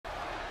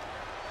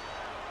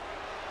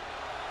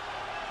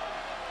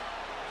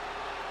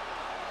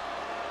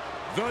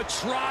The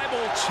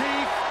Tribal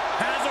Chief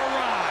has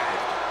arrived.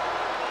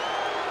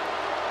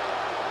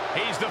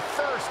 He's the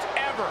first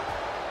ever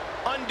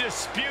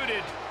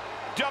undisputed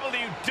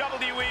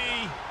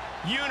WWE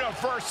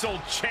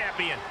Universal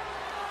Champion.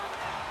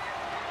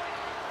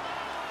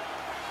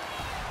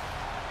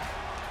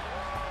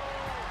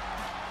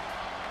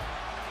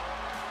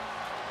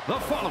 The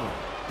following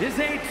is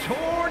a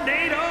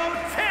Tornado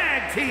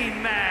Tag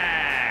Team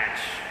match.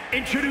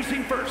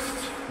 Introducing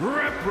first,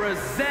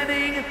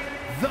 representing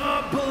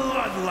the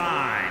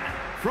Bloodline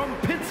from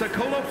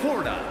Pensacola,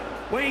 Florida,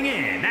 weighing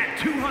in at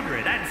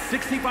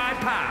 265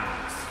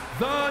 pounds,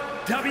 the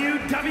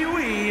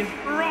WWE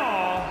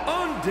Raw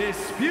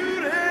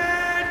Undisputed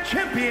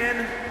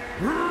Champion,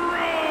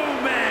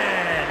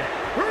 Roman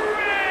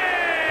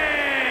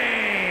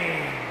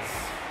Reigns.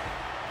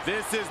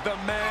 This is the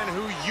man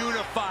who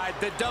unified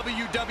the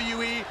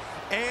WWE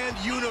and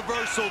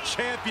Universal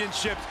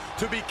Championships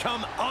to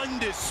become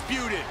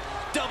undisputed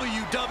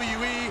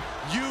WWE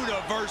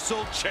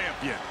Universal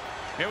Champion.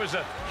 It was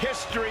a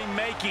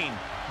history-making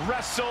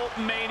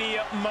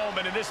WrestleMania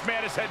moment, and this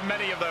man has had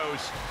many of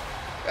those.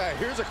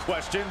 Here's a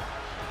question.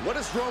 What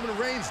has Roman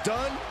Reigns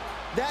done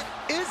that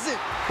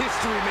isn't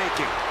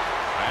history-making?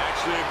 I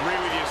actually agree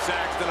with you,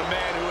 Saxton, a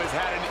man who has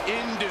had an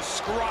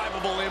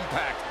indescribable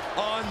impact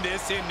on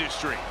this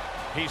industry.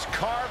 He's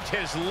carved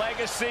his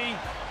legacy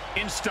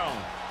in stone.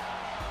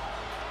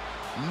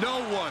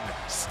 No one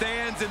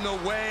stands in the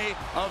way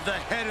of the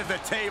head of the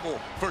table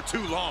for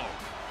too long.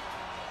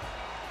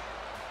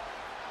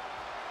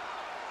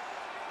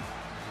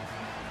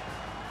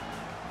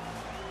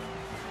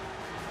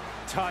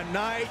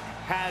 Tonight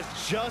has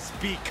just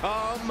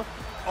become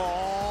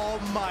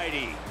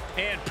almighty.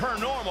 And per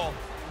normal,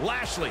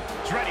 Lashley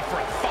is ready for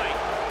a fight.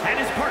 And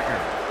his partner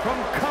from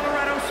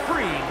Colorado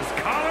Springs,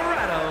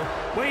 Colorado,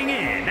 weighing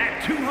in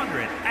at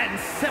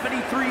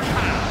 273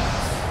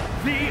 pounds,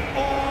 the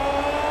almighty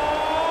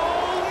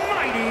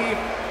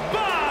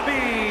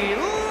Bobby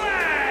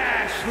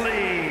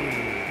Lashley.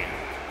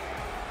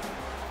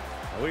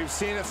 We've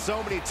seen it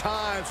so many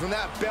times. When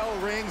that bell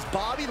rings,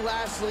 Bobby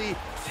Lashley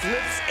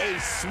flips a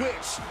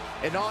switch.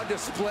 And on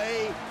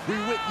display, we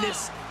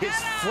witness his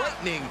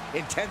frightening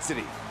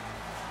intensity.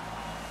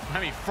 I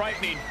mean,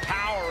 frightening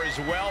power as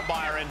well,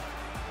 Byron.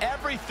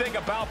 Everything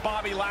about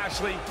Bobby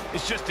Lashley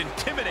is just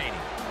intimidating.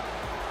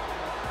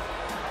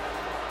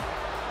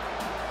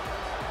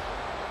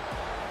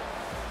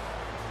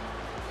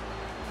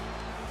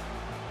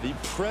 The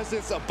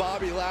presence of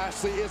Bobby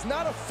Lashley is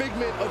not a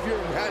figment of your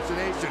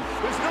imagination.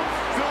 There's no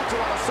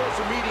filter on a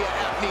social media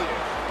app needed.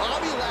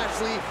 Bobby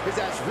Lashley is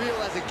as real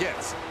as it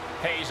gets.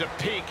 Hey, he's a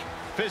peak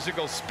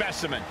physical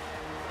specimen.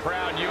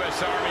 Proud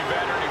U.S. Army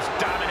veteran who's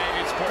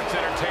dominated sports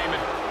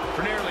entertainment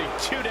for nearly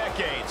 2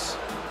 decades.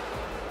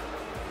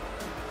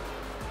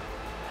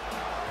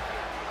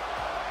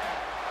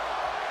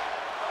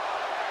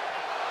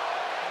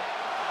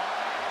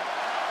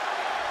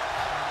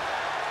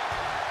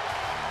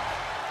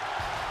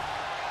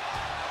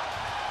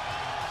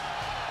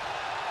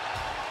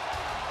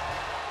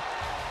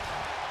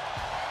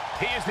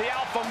 He is the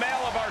alpha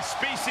male of our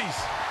species.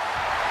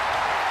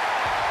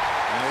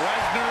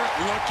 Lesnar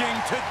looking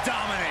to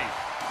dominate.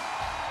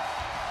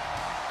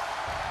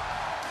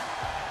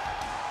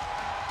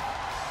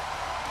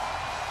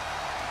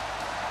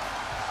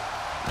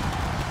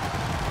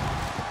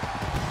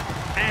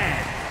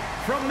 And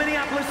from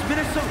Minneapolis,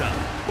 Minnesota,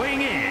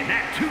 weighing in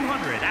at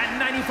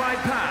 295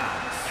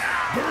 pounds,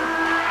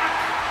 Brock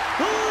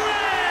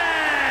Lesnar.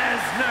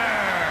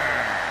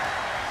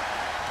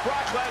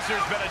 Brock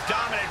Lesnar's been a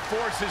dominant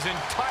force his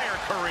entire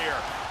career.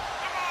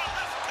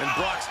 And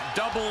Brock's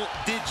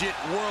double-digit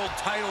world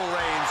title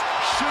reigns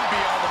should be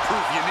all the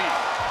proof you need.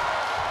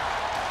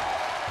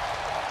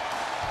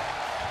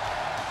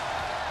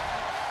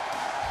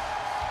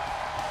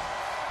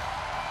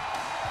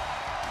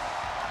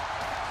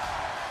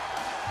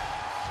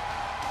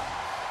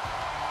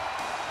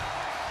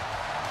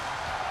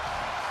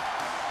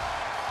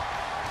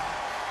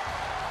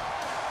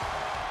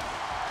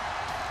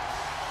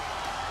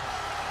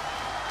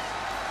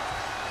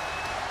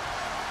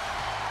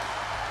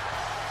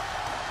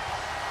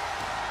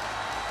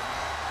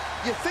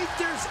 You think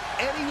there's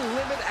any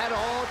limit at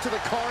all to the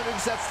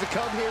carnage that's to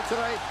come here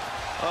tonight?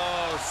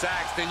 Oh,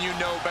 Saxton, you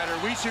know better.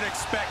 We should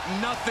expect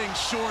nothing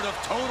short of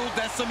total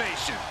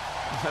decimation.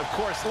 Of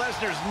course,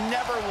 Lesnar's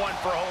never one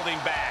for holding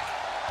back.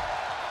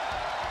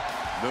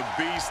 The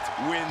Beast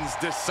wins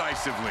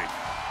decisively.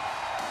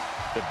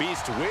 The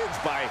Beast wins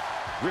by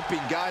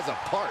ripping guys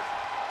apart.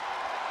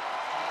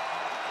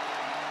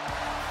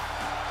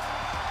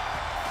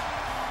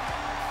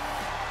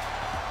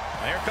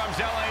 Here comes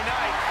LA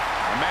Knight.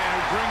 A man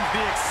who brings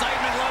the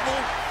excitement level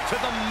to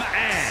the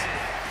max. And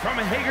from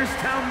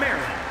Hagerstown,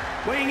 Maryland,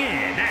 weighing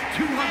in at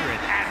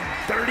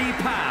 230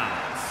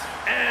 pounds,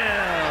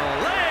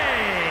 LA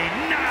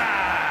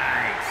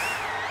Knight.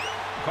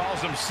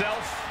 Calls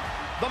himself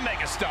the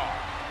megastar.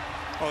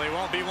 Well, he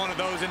won't be one of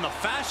those in the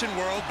fashion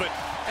world, but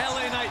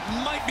LA Knight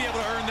might be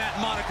able to earn that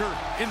moniker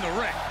in the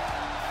ring.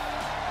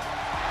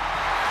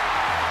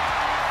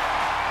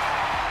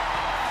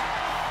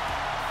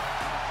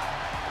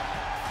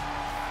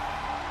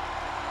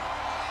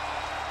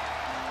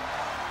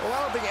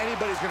 don't think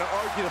anybody's going to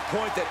argue the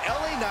point that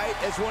LA Knight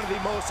is one of the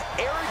most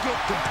arrogant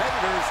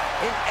competitors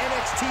in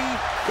NXT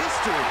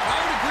history. I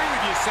would agree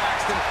with you,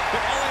 Saxton,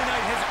 but LA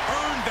Knight has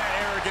earned that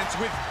arrogance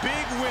with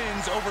big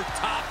wins over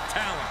top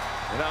talent.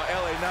 And now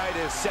LA Knight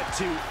is set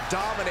to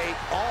dominate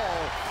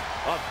all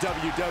of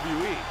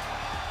WWE.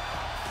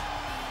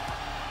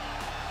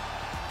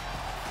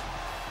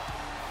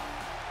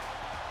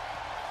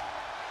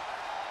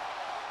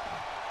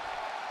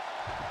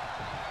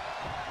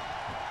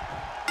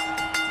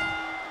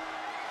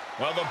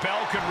 Well, the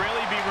bell could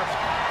really be... LA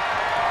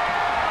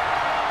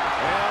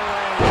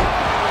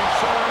Knight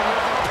showing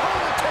what the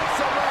opponent takes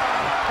a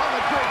ride on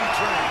the gravy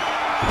train.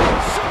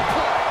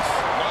 Suplex.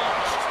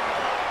 Launched.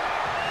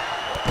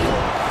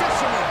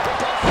 Fisherman.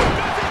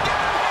 Does he get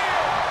out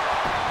here?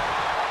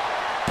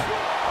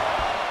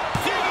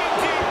 Digging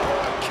deep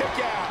for a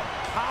kick out.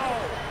 How?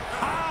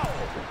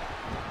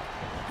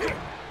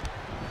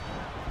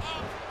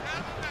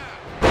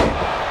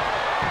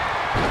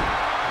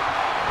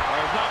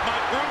 There's not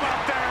much room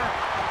up there.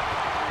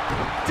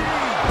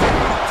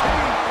 DDT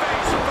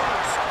face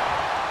first.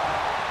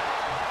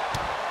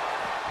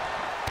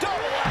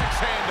 Double axe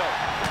handle.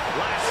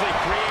 Lashley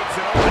creates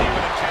an opening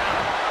with a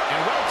counter. And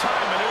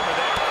well-timed maneuver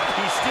there.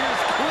 He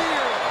steers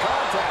clear of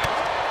contact.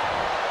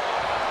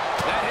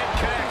 That hit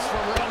connects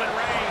from Roman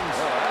Reigns.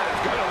 That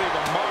is going to leave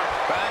a mark.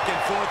 Back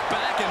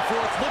and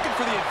forth, looking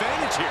for the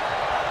advantage here.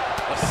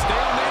 A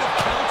stalemate of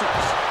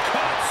counters.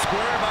 Caught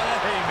square by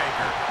that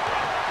haymaker.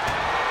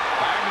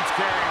 Fireman's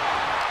carry.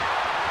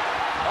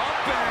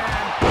 Up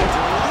and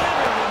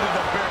delivered into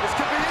the bear. This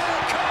could be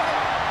it.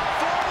 Cover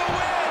for the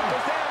win.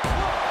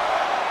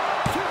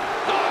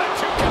 Oh, the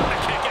two count to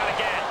kick out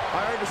again.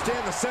 I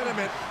understand the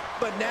sentiment,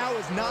 but now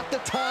is not the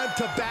time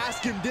to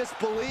bask in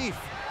disbelief.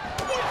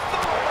 With the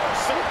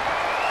reversal.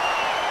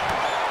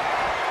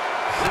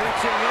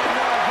 Cinching in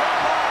the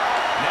headlock.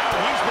 Now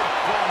he's been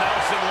full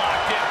Nelson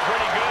locked in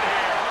pretty good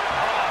here.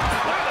 Oh,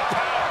 look at the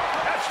power.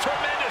 That's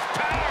tremendous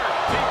power.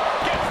 He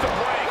gets the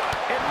break.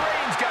 And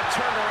Reigns got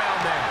turned around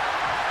there.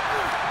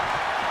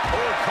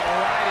 Oh,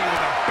 colliding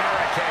with a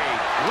barricade.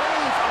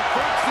 Reigns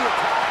averts the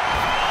attack.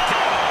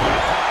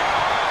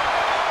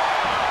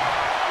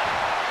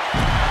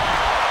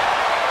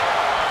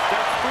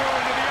 Steps through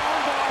into the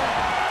armbar.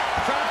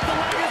 Traps the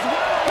leg as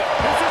well.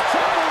 This is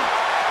trouble.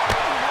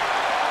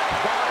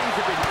 Bodies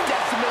have been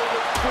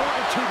decimated,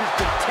 fortitude has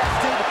been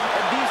tested,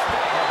 and these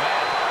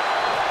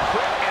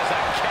Quick as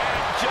a cat,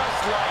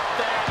 just like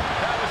that.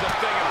 That was a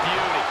thing of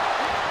beauty.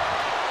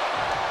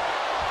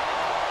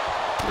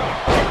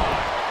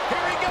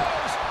 Here he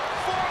goes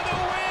for the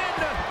win.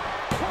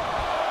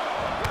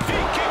 He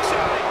kicks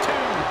out at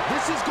two.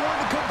 This is going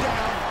to come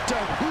down to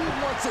who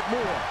wants it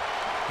more.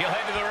 He'll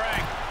head to the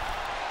ring.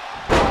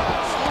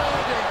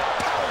 Landing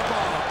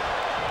powerbomb.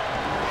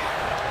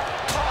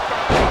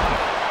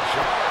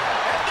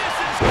 And this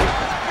is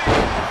gonna be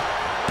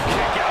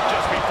kick out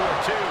just before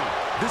two.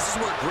 This is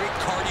where great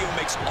cardio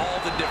makes all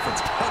the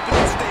difference, helping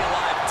him stay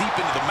alive deep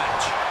into the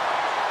match.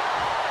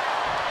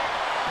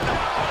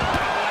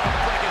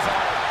 Break his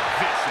arm.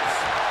 Vicious.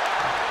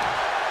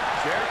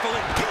 Carefully,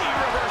 he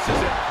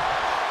reverses it.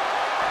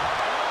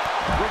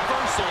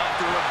 Reversal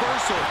after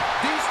reversal.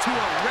 These two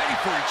are ready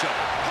for each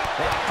other.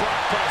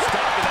 Brock put a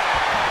stop to that.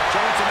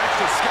 Showing some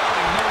extra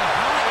scouting, knowing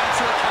how to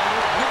answer a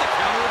counter with a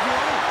counter of your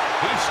own.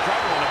 He's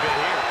struggling a bit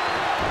here.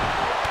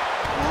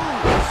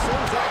 Ooh,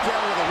 sends that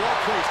down with a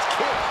well-placed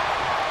kick.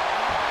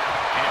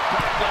 And if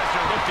Brock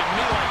Lesnar looked at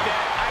me like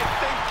that, I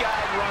think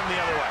I'd run the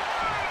other way.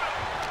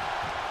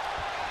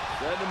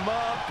 Set him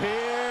up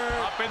here.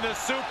 Up in the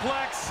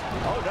suplex.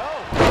 Oh, no.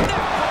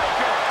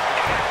 Neckbreaker.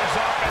 And his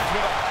offense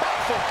with a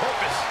powerful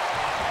purpose.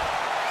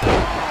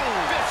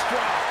 Fist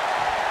drop.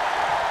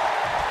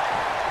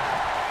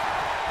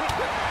 And his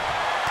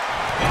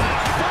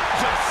foot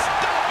just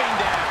stomping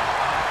down.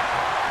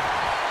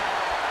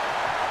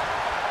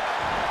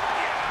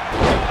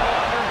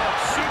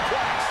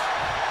 Suplex.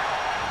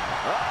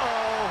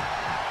 Uh-oh.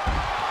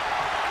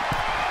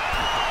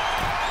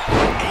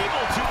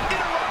 Able to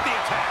interrupt the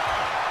attack.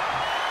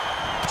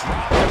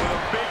 Dropped him with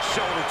a big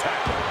shoulder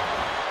tackle.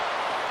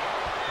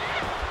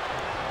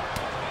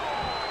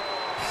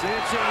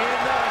 Cinching in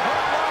the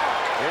headlock.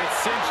 It's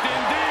cinched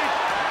in deep.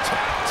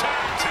 Tap,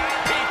 tap, tap.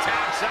 He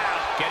taps out.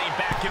 Getting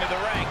back into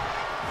the ring.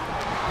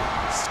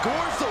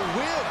 Scores the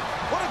win.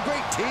 What a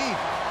great team.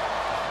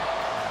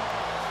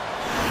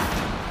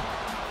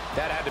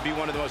 That had to be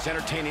one of the most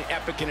entertaining,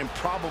 epic, and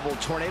improbable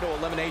tornado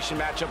elimination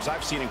matchups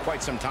I've seen in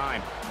quite some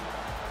time.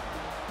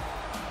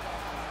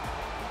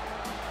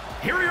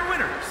 Here are your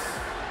winners,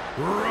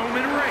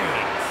 Roman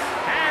Reigns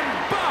and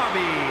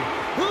Bobby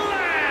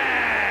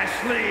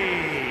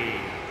Lashley.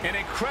 An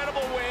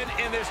incredible win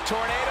in this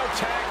tornado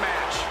tag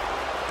match.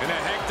 In a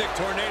hectic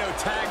tornado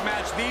tag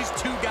match, these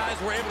two guys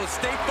were able to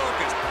stay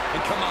focused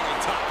and come out on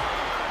top.